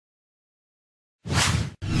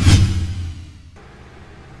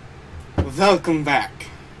Welcome back.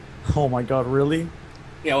 Oh my god, really?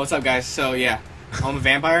 Yeah, what's up, guys? So, yeah, I'm a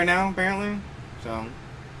vampire now, apparently. So,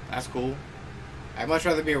 that's cool. I'd much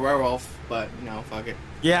rather be a werewolf, but, you know, fuck it.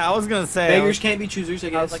 Yeah, I was gonna say. Beggars can't be choosers, I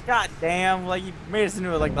guess. I was like, god damn, like, you made us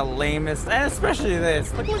into, like, the lamest, and especially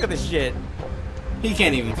this. Like, look at this shit. He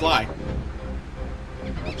can't even fly.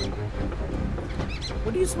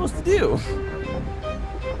 What are you supposed to do?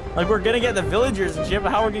 Like, we're gonna get the villagers and shit,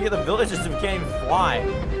 but how are we gonna get the villagers if we can't even fly?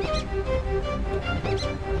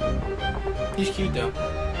 He's cute, though.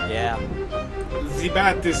 Yeah. The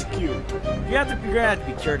bat is cute. You're gonna have to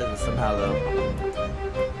be cured of this somehow, though.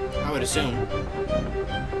 I would assume.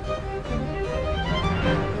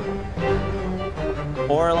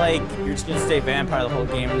 Or, like, you're just gonna stay vampire the whole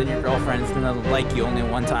game, and then your girlfriend's gonna like you only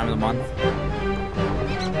one time a month.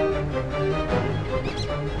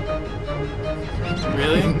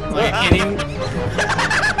 Really? Like, I can't even...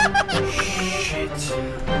 Shit.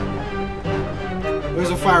 There's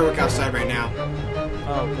a firework outside right now.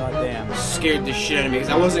 Oh, goddamn. Scared the shit out of me,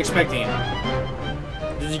 because I wasn't expecting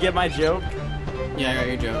it. Did you get my joke? Yeah, I got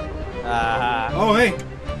your joke. Oh, hey!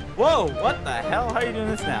 Whoa, what the hell? How are you doing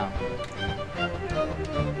this now?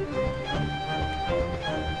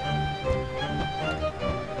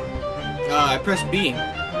 I pressed B.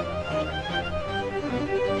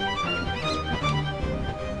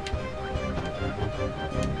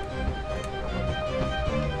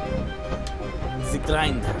 The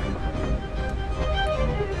grinder.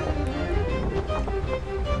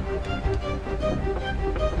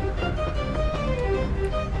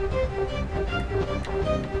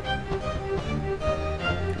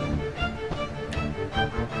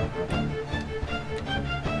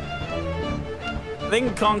 I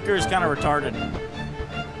think Conker is kind of retarded. You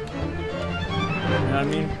know what I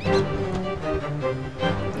mean?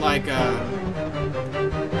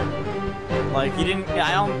 Like he didn't.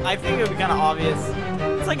 I think it would be kind of obvious.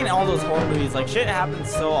 It's like in all those horror movies. Like shit happens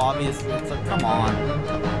so obvious. It's like, come on.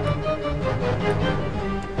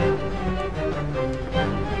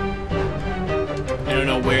 I don't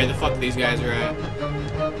know where the fuck these guys are at.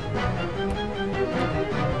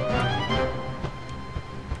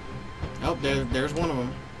 Oh, there's one of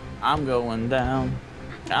them. I'm going down.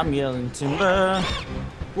 I'm yelling timber.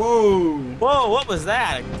 Whoa! Whoa! What was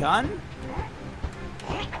that? A gun?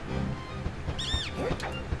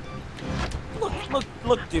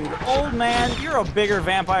 Look, dude. Old man, you're a bigger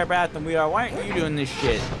vampire bat than we are. Why aren't you doing this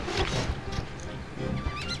shit?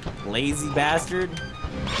 Lazy bastard.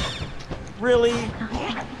 Really?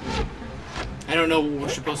 I don't know what we're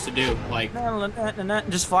supposed to do. Like,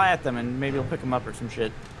 just fly at them and maybe you'll pick them up or some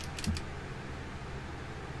shit.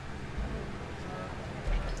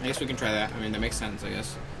 I guess we can try that. I mean, that makes sense, I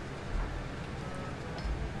guess.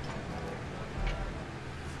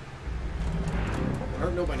 Or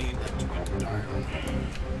nobody needs that to die.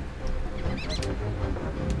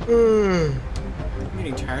 I'm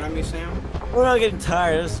getting tired of me, Sam? We're not getting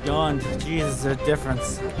tired. It's yawned. Jesus, there's a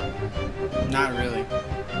difference. Not really.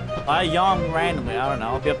 I yawn randomly. I don't know.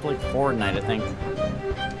 I'll be up to like 4 tonight, I think.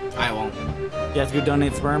 I won't. You have to go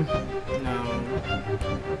donate sperm? No.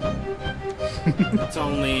 It's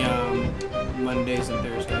only Mondays and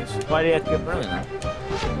Thursdays. Why do you have to get up early now?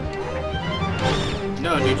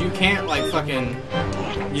 No, dude, you can't like fucking.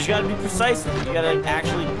 You just gotta be precise with it. You gotta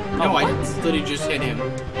actually. No, I literally just hit him.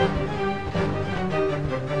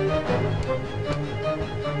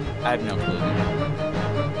 I have no clue.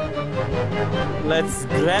 Let's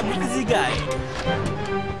grab the guy.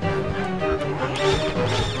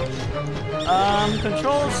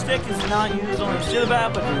 Control stick is not used on the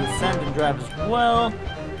shibat, but can send and grab as well.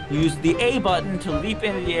 Use the A button to leap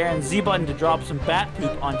into the air and Z button to drop some bat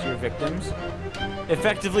poop onto your victims,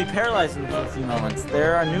 effectively paralyzing them for a few moments.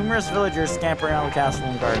 There are numerous villagers scampering around the castle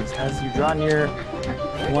and gardens. As you draw near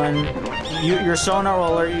one, your sonar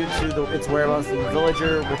will alert you to its whereabouts. The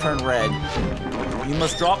villager will turn red. You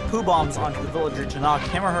must drop poo bombs onto the villager to knock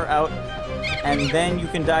him or her out, and then you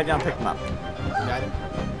can dive down and pick them up. Got it.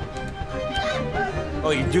 Oh,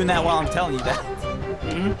 you're doing that while I'm telling you that?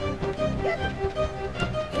 Mm-hmm.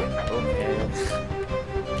 Okay.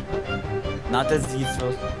 Not as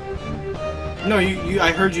useful. No,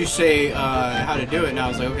 I heard you say how to do it, and I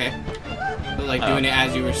was like, okay. But, like doing it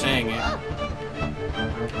as you were saying it.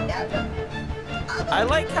 I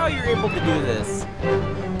like how you're able to do this.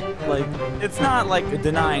 Like, it's not like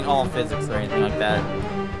denying all physics or anything like that.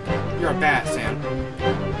 You're a bat, Sam.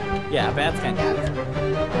 Yeah, bats can't do this.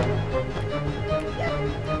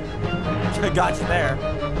 Got you there.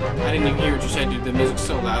 I didn't even hear what you said, dude. The music's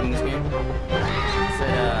so loud in this game.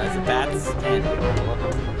 Is it bats can't do it.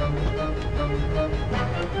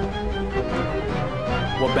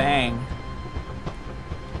 Well, bang.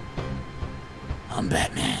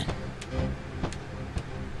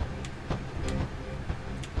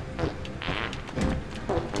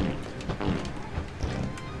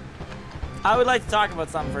 I would like to talk about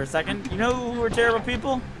something for a second. You know who are terrible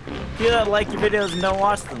people? People that like your videos and don't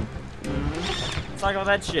watch them. Let's talk about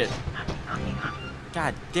that shit.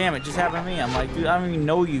 God damn, it just happened to me. I'm like, dude, I don't even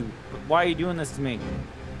know you. Why are you doing this to me?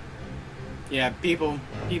 Yeah, people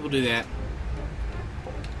do that.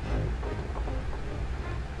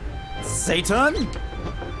 Satan?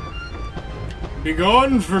 Be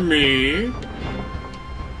gone from me.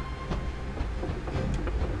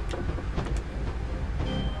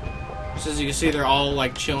 So as you can see, they're all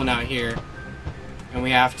like chilling out here, and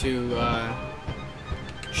we have to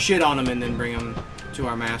shit on them and then bring them to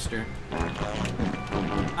our master.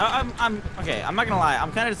 I'm okay. I'm not gonna lie.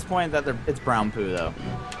 I'm kind of disappointed that it's brown poo though.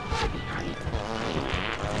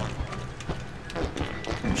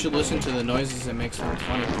 You should listen to the noises it makes them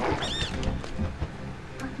funny.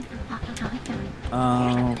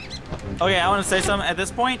 Okay, I want to say something. At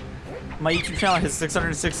this point, my YouTube channel has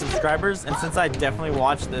 606 subscribers, and since I definitely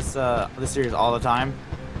watch this this series all the time,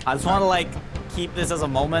 I just want to like keep this as a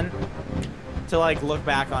moment to like look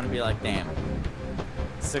back on and be like, damn,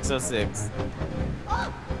 606.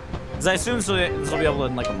 Because I assume this will be uploaded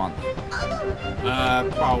in like a month.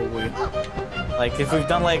 Probably. Like if we've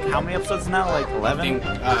done like how many episodes now? Like 11. I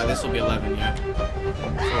think this will be 11, yeah. So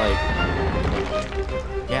like,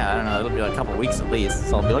 yeah, I don't know. It'll be like a couple weeks at least.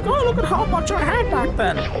 So I'll be like, oh, look at how much I had back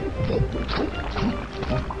then.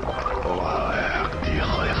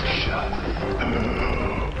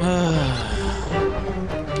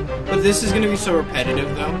 But this is gonna be so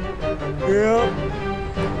repetitive, though. Yeah.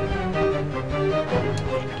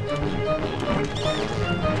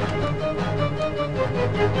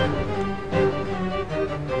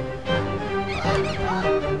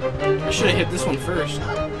 I should have hit this one first.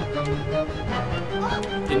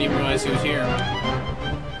 Didn't even realize he was here.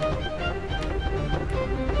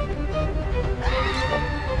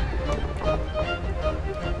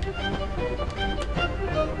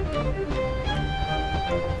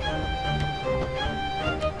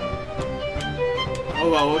 Oh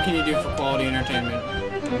well, what can you do for quality entertainment?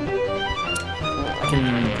 I can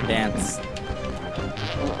dance.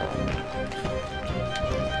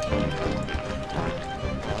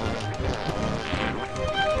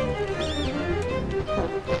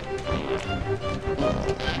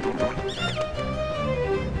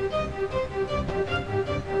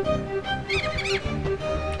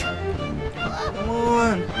 Come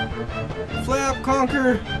on! Flap,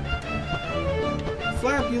 Conker!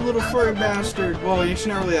 Flap, you little furry bastard! Well, he's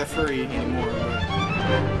not really that furry anymore,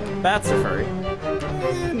 but... Bats are furry.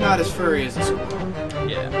 Not as furry as a squirrel.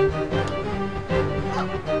 Yeah.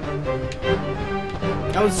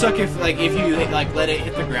 That would suck if, like, if you, like, let it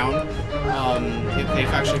hit the ground, if they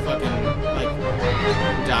actually fucking, like,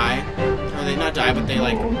 die. Or they not die, but they,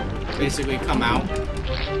 like, basically come out.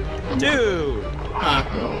 Dude! Huh.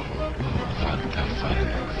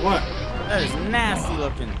 What? That is nasty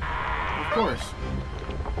looking. Of course.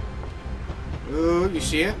 Ooh, you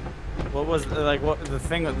see it? What was, like, what, the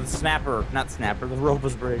thing with the snapper, not snapper, the rope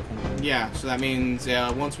was breaking. Yeah, so that means,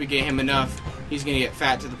 once we get him enough, he's gonna get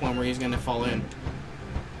fat to the point where he's gonna fall in.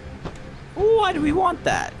 Why do we want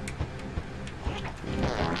that?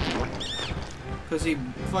 Because he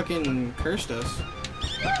fucking cursed us.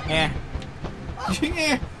 Eh.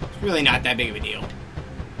 Yeah, it's really not that big of a deal.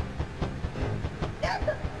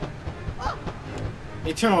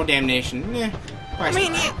 Eternal damnation. Eh. I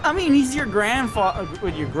mean, he's your grandfather,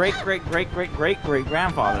 with your great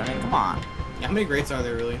grandfather. I mean, come on. Yeah, how many greats are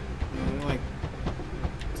there really? Like,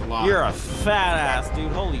 it's a lot. You're a fat ass,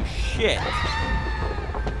 dude. Holy shit. I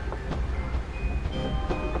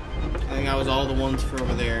think that was all the ones for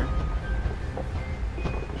over there.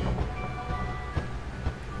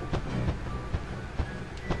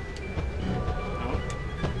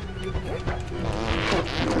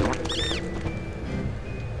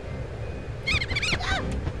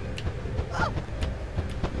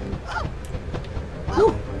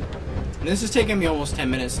 And this is taking me almost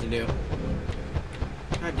 10 minutes to do.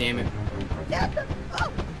 God damn it. I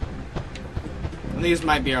think this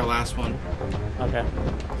might be our last one. Okay.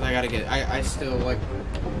 Cause I gotta get, I still, like,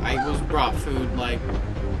 I was brought food, like,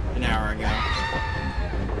 an hour ago.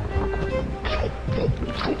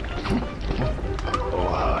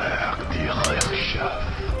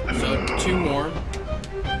 So, 2 more.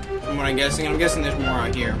 From what I'm guessing there's more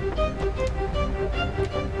out here.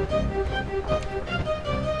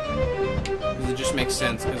 It just makes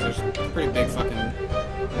sense because there's a pretty big fucking.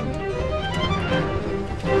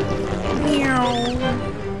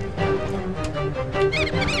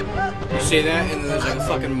 You see that? And then there's like a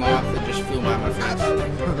fucking moth that just flew by my face.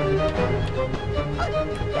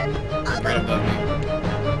 Right above me.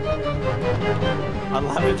 I'd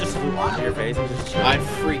love it just flew onto your face and just chill. I'd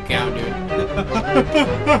freak out, dude.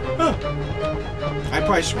 I'd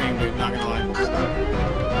probably scream, dude, not gonna lie.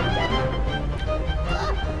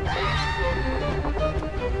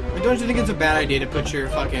 But don't you think it's a bad idea to put your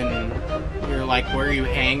fucking, your like where you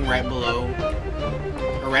hang right below,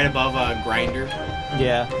 or right above a grinder?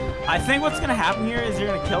 Yeah. I think what's gonna happen here is you're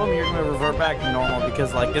gonna kill him, you're gonna revert back to normal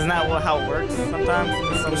because, like, isn't that how it works sometimes?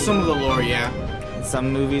 Some of the lore, yeah. In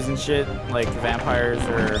some movies and shit, like vampires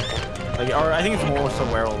or I think it's more so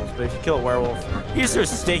werewolves. But if you kill a werewolf, he just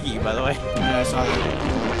starts staking you, by the way. Yeah, I saw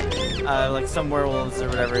that. Like some werewolves or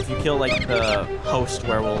whatever. If you kill like the host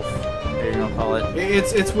werewolf, what you're gonna call it?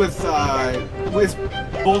 It's with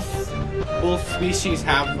both species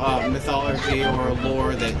have mythology or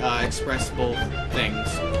lore that express both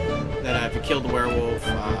things. That if you kill the werewolf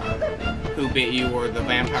who bit you or the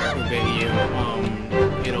vampire who bit you,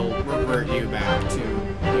 it'll revert you back to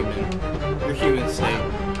your human state.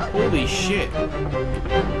 Holy shit.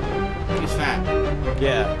 He's fat.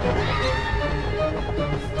 Yeah.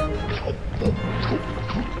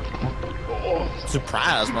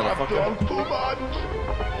 Surprise, motherfucker.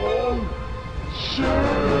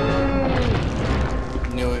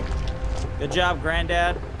 Knew it. Good job,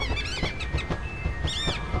 Granddad.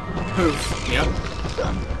 Poof. Yep.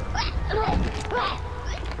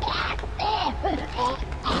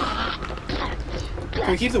 Can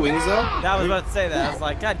we keep the wings though? I was about to say that. I was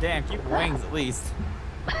like, God damn, keep wings at least.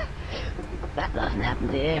 That doesn't happen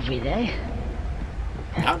to you every day.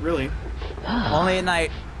 Not really. Only at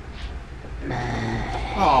night.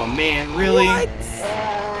 Oh man, really? What?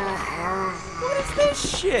 What is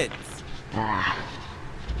this shit? Ah,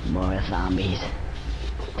 more zombies.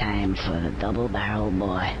 Time for the double barrel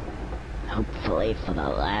boy. Hopefully for the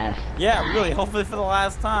last. Yeah, really, hopefully for the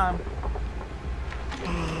last time.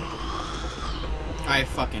 I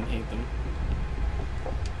fucking hate them.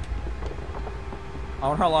 I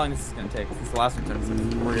wonder how long this is gonna take since the last one took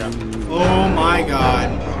 6. Hurry up. Oh my god.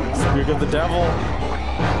 Speak of the devil.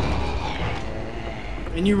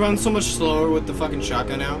 And you run so much slower with the fucking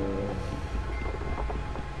shotgun now.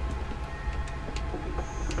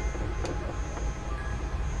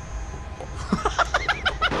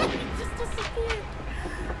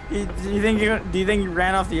 Do you think you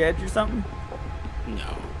ran off the edge or something?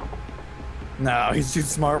 No. No, he's too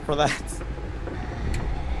smart for that.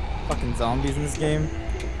 Fucking zombies in this game.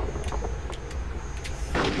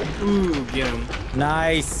 Ooh, get him.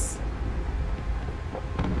 Nice.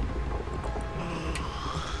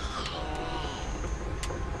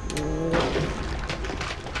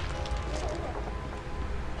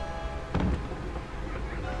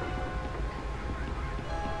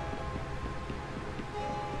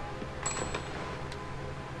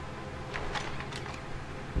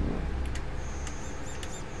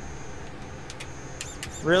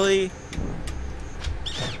 Really?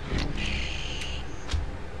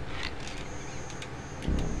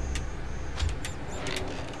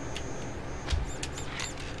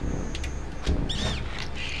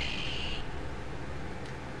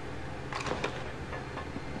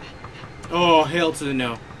 Oh, hail to the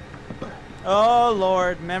no. Oh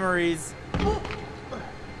Lord, memories.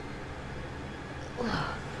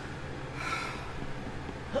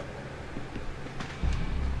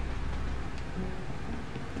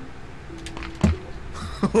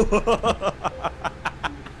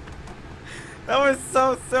 That was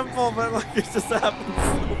so simple, but like it just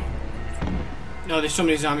happens. No, there's so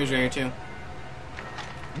many zombies right here too.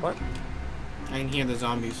 What? I can hear the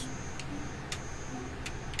zombies.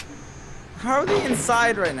 How are they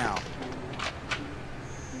inside right now?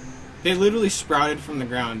 They literally sprouted from the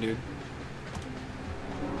ground, dude.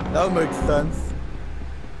 That would make sense.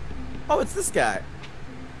 Oh, it's this guy.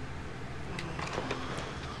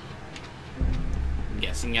 I'm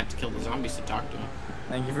guessing you have to kill the zombies to talk to him.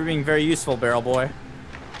 Thank you for being very useful, Barrel Boy.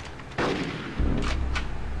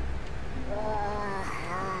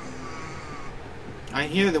 I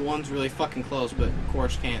hear the one's really fucking close, but of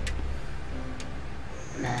course can't.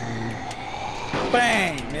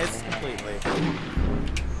 Bang! Missed completely.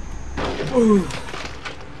 Ooh.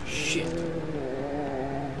 Shit.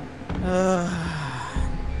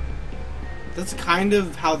 That's kind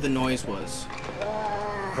of how the noise was.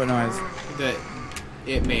 What noise? That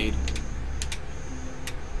it made.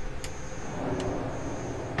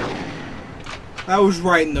 That was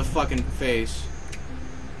right in the fucking face.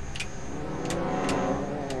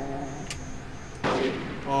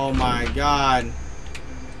 Oh my god.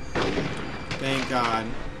 Thank God.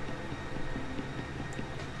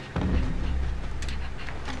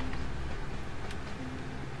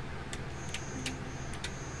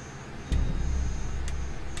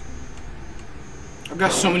 I've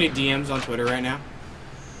got so many DMs on Twitter right now.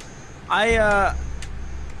 I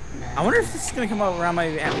wonder if this is gonna come out around my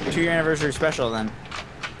 2-year anniversary special then.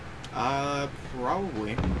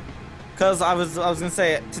 Probably. Cause I was gonna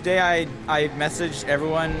say today I messaged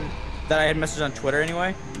everyone that I had messaged on Twitter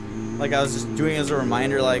anyway. Like I was just doing it as a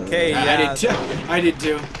reminder, like, hey, yeah. I did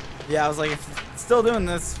too. Yeah, I was like, still doing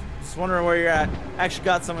this. Just wondering where you're at. I actually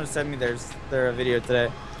got someone to send me their video today.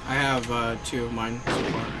 I have 2 of mine so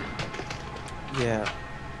far. Yeah.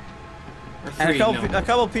 Or 3, And a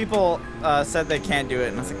couple people said they can't do it,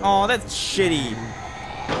 and I was like, oh, that's shitty.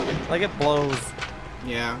 Like it blows.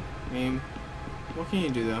 Yeah, I mean, what can you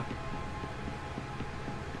do though?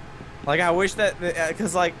 Like I wish that,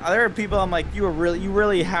 cause like there are people I'm like, you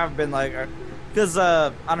really have been like, cause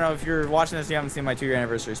I don't know if you're watching this, you haven't seen my 2-year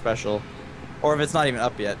anniversary special, or if it's not even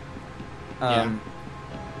up yet. Yeah.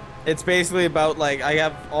 It's basically about like I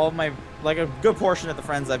have all my like a good portion of the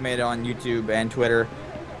friends I've made on YouTube and Twitter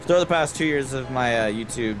throughout the past 2 years of my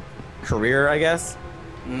YouTube career, I guess.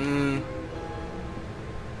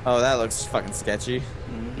 Oh, that looks fucking sketchy.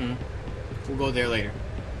 We'll go there later.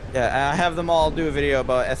 Yeah, I have them all do a video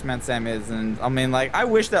about S-Man Sam is, and I mean, like, I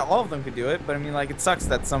wish that all of them could do it, but I mean, like, it sucks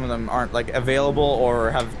that some of them aren't, like, available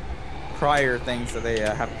or have prior things that they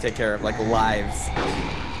have to take care of, like lives.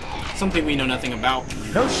 Something we know nothing about.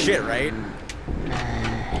 No shit, right?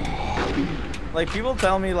 Like, people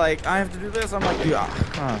tell me, like, I have to do this, I'm like, dude,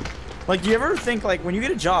 Like, do you ever think, like, when you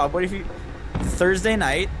get a job, what if you, Thursday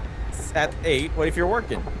night at 8, what if you're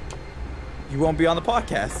working? You won't be on the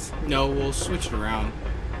podcast. No, we'll switch it around.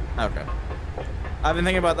 Okay. I've been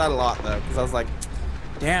thinking about that a lot, though, because I was like,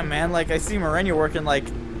 damn, man, like, I see Morenia working, like,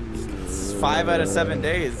 5 out of 7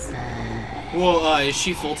 days. Well, is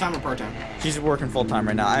she full-time or part-time? She's working full-time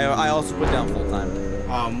right now. I also put down full-time.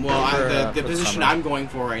 Well, the position I'm going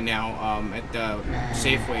for right now at the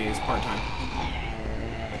Safeway is part-time.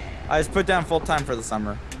 I just put down full-time for the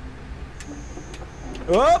summer.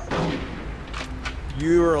 Oh!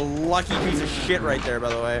 You're a lucky piece of shit right there, by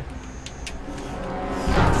the way.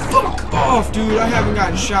 Fuck off, dude! I haven't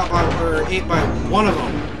gotten shot by or ate by one of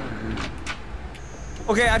them.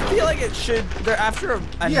 Okay, I feel like it should. They're after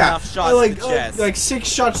enough shots to the chest. Like 6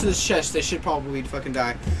 shots to the chest, they should probably fucking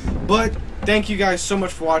die. But thank you guys so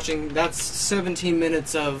much for watching. That's 17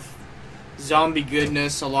 minutes of zombie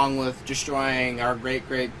goodness, along with destroying our great.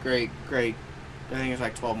 I think it's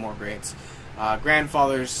like 12 more greats.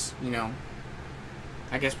 Grandfathers, you know.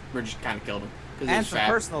 I guess we're just kind of killed him. And some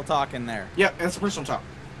personal talk in there. Yep, and some personal talk.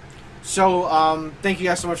 So, thank you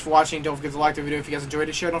guys so much for watching. Don't forget to like the video if you guys enjoyed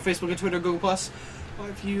it. Share it on Facebook and Twitter, Google+,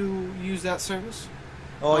 if you use that service.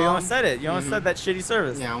 Oh, you almost said it. You almost said that shitty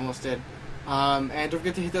service. Yeah, I almost did. And don't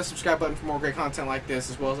forget to hit that subscribe button for more great content like this,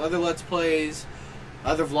 as well as other Let's Plays,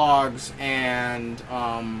 other vlogs, and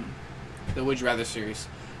the Would You Rather series.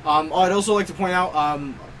 I'd also like to point out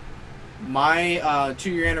my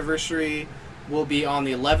 2-year anniversary will be on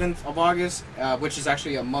the 11th of August, which is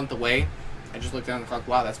actually a month away. I just looked down the clock.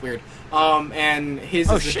 Wow, that's weird. And his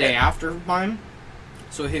is the day after mine.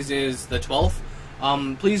 So his is the 12th.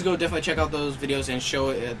 Please go definitely check out those videos and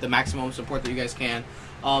show the maximum support that you guys can.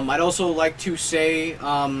 I'd also like to say,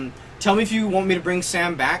 tell me if you want me to bring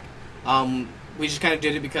Sam back. We just kind of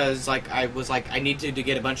did it because I needed to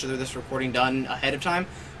get a bunch of this recording done ahead of time.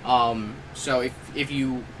 So if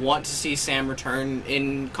you want to see Sam return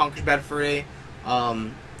in Conker's Bad for a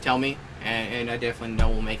tell me, and I definitely know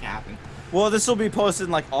we'll make it happen. Well, this will be posted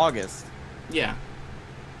in like August. Yeah.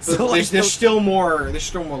 So There's still more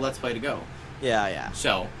Let's Play to go. Yeah.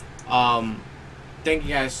 So, thank you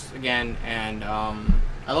guys again, and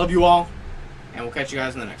I love you all, and we'll catch you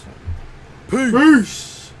guys in the next one.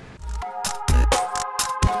 Peace.